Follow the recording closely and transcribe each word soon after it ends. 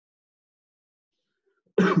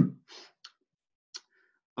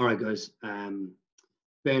All right, guys.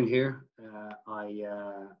 Ben here. I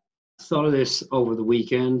thought of this over the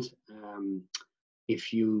weekend.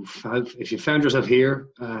 If you found yourself here,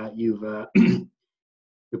 you're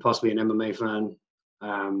possibly an MMA fan,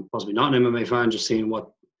 possibly not an MMA fan, just seeing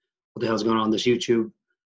what the hell's going on this YouTube.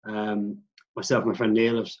 Myself and my friend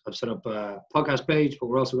Neil have set up a podcast page, but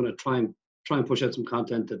we're also going to try and push out some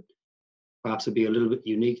content that perhaps would be a little bit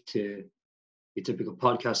unique to a typical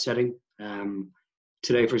podcast setting.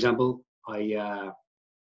 Today, for example, I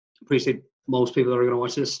appreciate most people that are going to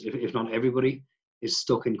watch this, if not everybody, is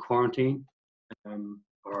stuck in quarantine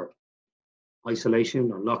or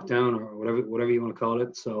isolation or lockdown or whatever you want to call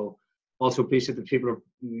it. So also appreciate that people are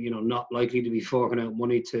not likely to be forking out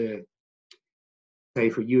money to pay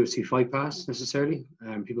for UFC Fight Pass necessarily.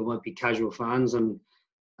 People might be casual fans and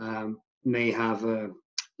may have a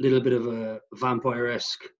little bit of a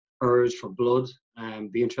vampire-esque urge for blood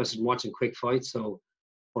and be interested in watching quick fights. So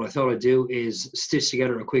what I thought I'd do is stitch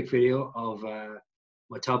together a quick video of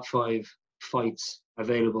my top 5 fights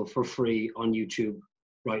available for free on YouTube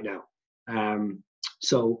right now.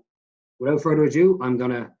 So without further ado, I'm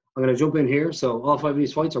gonna jump in here. So all 5 of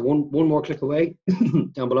these fights are one more click away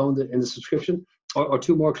down below in the subscription, or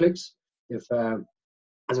 2 more clicks. If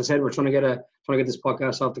as I said, we're trying to get this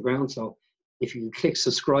podcast off the ground. So if you click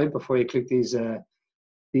subscribe before you click these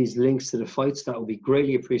links to the fights, that would be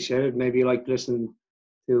greatly appreciated. Maybe you like listening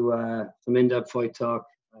to some in-depth fight talk.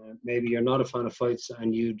 Maybe you're not a fan of fights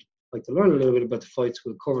and you'd like to learn a little bit about the fights.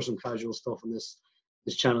 We'll cover some casual stuff on this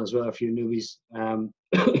channel as well for you newbies.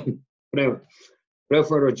 But anyway, without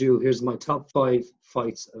further ado, here's my top 5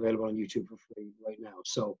 fights available on YouTube for free right now.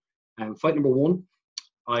 So fight number 1,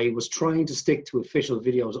 I was trying to stick to official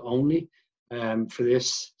videos only for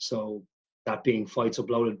this. So that being fights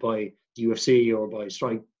uploaded by the UFC or by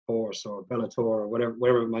Strikeforce or Bellator or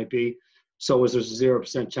whatever it might be. So as there's a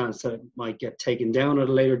 0% chance that it might get taken down at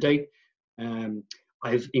a later date.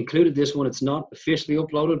 I've included this one. It's not officially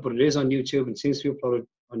uploaded, but it is on YouTube and seems to be uploaded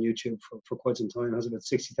on YouTube for quite some time. It has about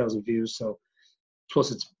 60,000 views. So plus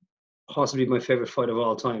it's possibly my favorite fight of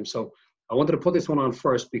all time. So I wanted to put this one on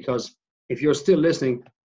first because if you're still listening,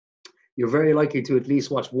 you're very likely to at least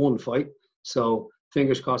watch one fight. So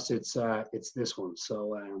fingers crossed it's this one.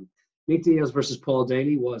 So Nick Diaz versus Paul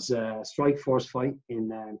Daly was a Strikeforce fight in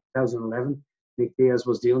 2011. Nick Diaz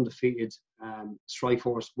was the undefeated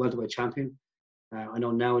Strikeforce welterweight champion. I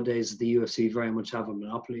know nowadays the UFC very much have a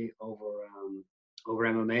monopoly over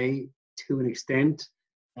MMA to an extent,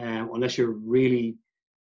 unless you're really,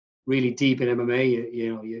 really deep in MMA.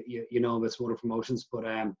 You know about some other promotions, but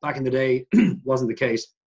back in the day, wasn't the case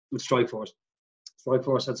with Strikeforce.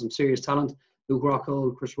 Strikeforce had some serious talent: Luke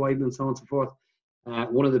Rockhold, Chris Weidman, so on and so forth.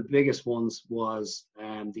 One of the biggest ones was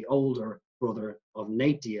the older brother of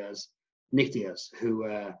Nate Diaz, Nick Diaz, who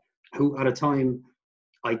at a time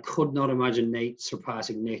I could not imagine Nate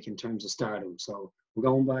surpassing Nick in terms of stardom. So we're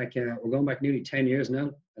going back nearly 10 years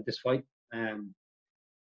now at this fight.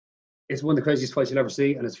 It's one of the craziest fights you'll ever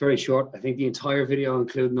see, and it's very short. I think the entire video,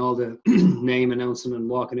 including all the name announcing and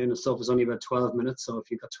walking in and stuff, is only about 12 minutes. So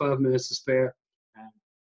if you've got 12 minutes to spare,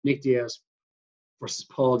 Nick Diaz versus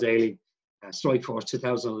Paul Daly, Strikeforce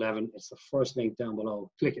 2011. It's the first link down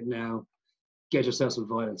below. Click it now. Get yourself some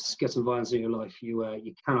violence. Get some violence in your life.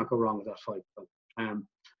 You cannot go wrong with that fight. But,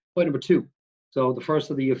 fight number 2. So the first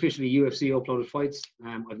of the officially UFC uploaded fights.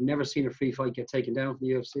 I've never seen a free fight get taken down from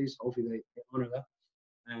the UFC, so hopefully they honor that.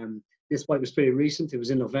 This fight was pretty recent. It was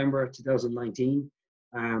in November 2019.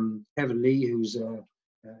 Kevin Lee, who's a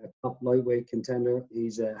top lightweight contender,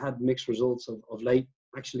 he's had mixed results of late.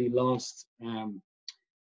 Actually lost,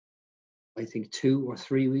 I think 2 or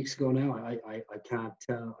 3 weeks ago now. I can't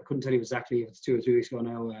tell. I couldn't tell you exactly if it's 2 or 3 weeks ago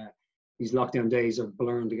now. These lockdown days are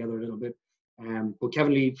blurring together a little bit. But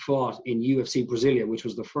Kevin Lee fought in UFC Brasilia, which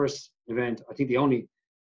was the first event, I think the only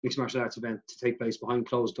mixed martial arts event to take place behind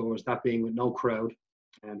closed doors, that being with no crowd.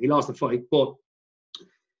 He lost the fight, but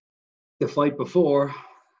the fight before,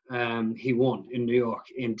 he won in New York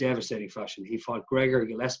in devastating fashion. He fought Gregor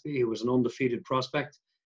Gillespie, who was an undefeated prospect.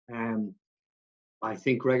 I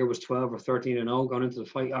think Gregor was 12 or 13-0 going into the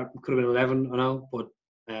fight. Could have been 11-0, but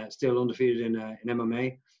still undefeated in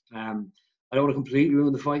MMA. I don't want to completely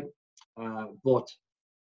ruin the fight, but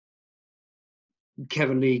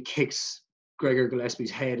Kevin Lee kicks Gregor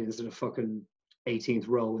Gillespie's head into the fucking 18th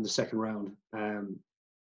row in the second round.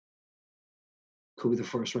 Could be the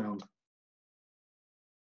first round.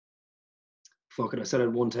 Fuck it, I said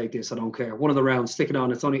I'd one take this, I don't care. One of the rounds, stick it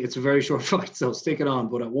on. It's a very short fight, so stick it on.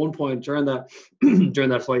 But at one point during that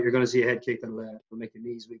fight, you're going to see a head kick that'll make your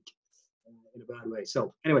knees weak. in a bad way.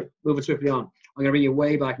 So anyway, moving swiftly on. I'm going to bring you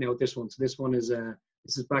way back now with this one. So this one is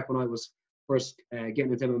this is back when I was first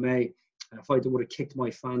getting into MMA, a fight that would have kicked my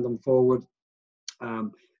fandom forward.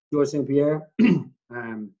 Georges St-Pierre,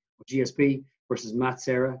 GSP versus Matt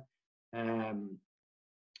Serra.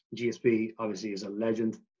 GSP obviously is a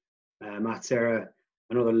legend. Matt Serra,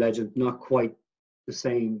 another legend, not quite the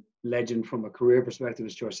same legend from a career perspective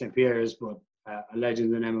as Georges St-Pierre is, but a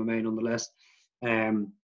legend in MMA nonetheless.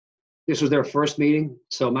 This was their first meeting.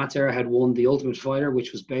 So Matt Serra had won the Ultimate Fighter,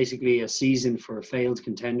 which was basically a season for failed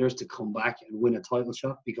contenders to come back and win a title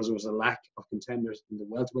shot because there was a lack of contenders in the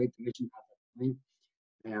welterweight division at that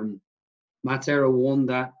time. Matt Serra won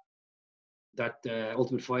that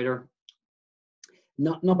Ultimate Fighter.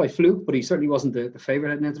 Not by fluke, but he certainly wasn't the favorite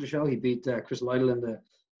heading into the show. He beat Chris Lytle in the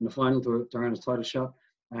final to earn his title shot.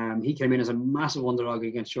 He came in as a massive underdog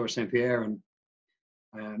against Georges St-Pierre. And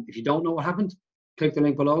if you don't know what happened, click the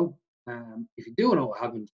link below. If you do know what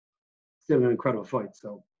happened, still an incredible fight.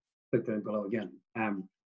 So click the link below again.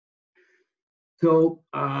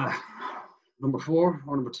 Number 4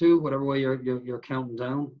 or number 2, whatever way you're counting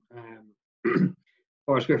down.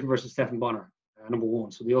 Forrest Griffin versus Stephan Bonnar, number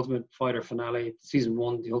 1. So the Ultimate Fighter finale, season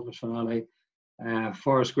 1, the Ultimate finale.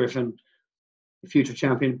 Forrest Griffin, the future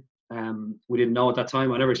champion. We didn't know at that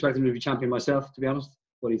time. I never expected him to be champion myself, to be honest.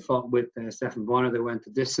 But he fought with Stephan Bonnar. They went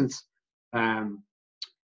the distance.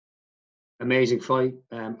 Amazing fight.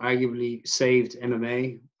 Arguably saved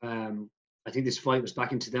MMA. I think this fight was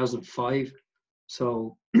back in 2005.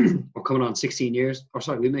 So we're coming on 16 years. Or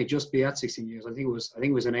sorry, we may just be at 16 years. I think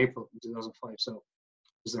it was in April 2005. So it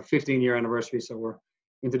was our 15-year anniversary. So we're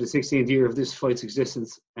into the 16th year of this fight's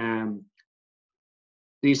existence.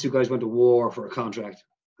 These two guys went to war for a contract.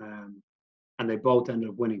 And they both ended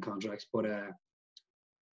up winning contracts. But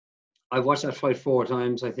I've watched that fight 4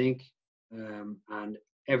 times, I think. And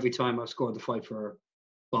every time I've scored the fight for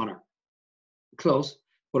Bonnar. Close,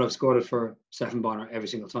 but I've scored it for Stephan Bonnar every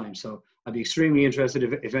single time. So I'd be extremely interested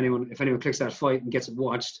if anyone clicks that fight and gets it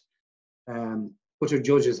watched. Put your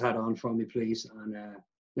judges hat on for me, please, and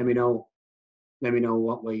let me know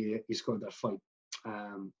what way you scored that fight.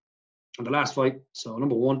 And the last fight, so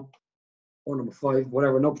number 1 or number 5,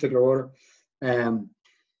 whatever, no particular order.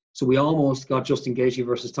 So we almost got Justin Gaethje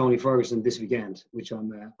versus Tony Ferguson this weekend, which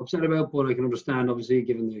I'm upset about, but I can understand, obviously,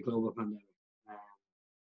 given the global pandemic.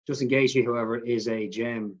 Justin Gaethje, however, is a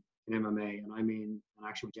gem in MMA, and I mean an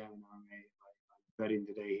actual gem in MMA. I'm betting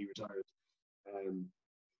the day he retires.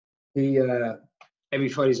 Every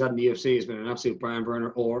fight he's had in the UFC has been an absolute barn burner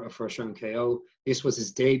or a first-round KO. This was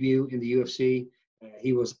his debut in the UFC.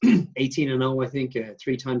 He was 18-0, I think, a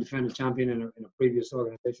 3-time defending champion in a previous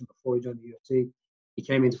organization before he joined the UFC. He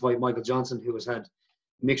came in to fight Michael Johnson, who has had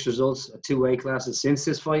mixed results at 2 weight classes since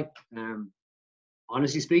this fight.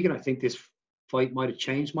 Honestly speaking, I think this fight might have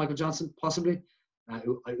changed Michael Johnson, possibly.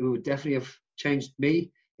 It would definitely have changed me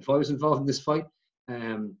if I was involved in this fight.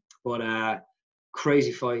 But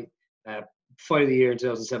crazy fight. Fight of the year in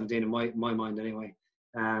 2017, in my mind anyway.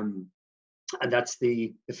 And that's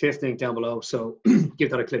the 5th link down below. So give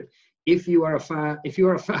that a click. If you are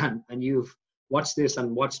a fan and you've watched this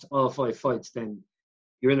and watched all 5 fights, then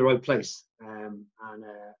you're in the right place. And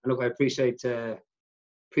look, I appreciate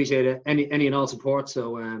any and all support.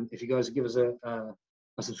 So if you guys give us a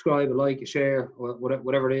subscribe, a like, a share, or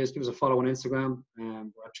whatever it is, give us a follow on Instagram. We're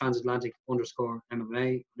at transatlantic_MMA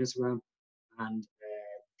on Instagram and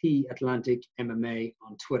Atlantic MMA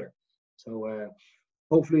on Twitter. So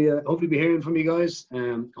hopefully be hearing from you guys.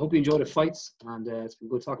 Hope you enjoy the fights, and it's been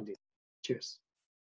good talking to you. Cheers.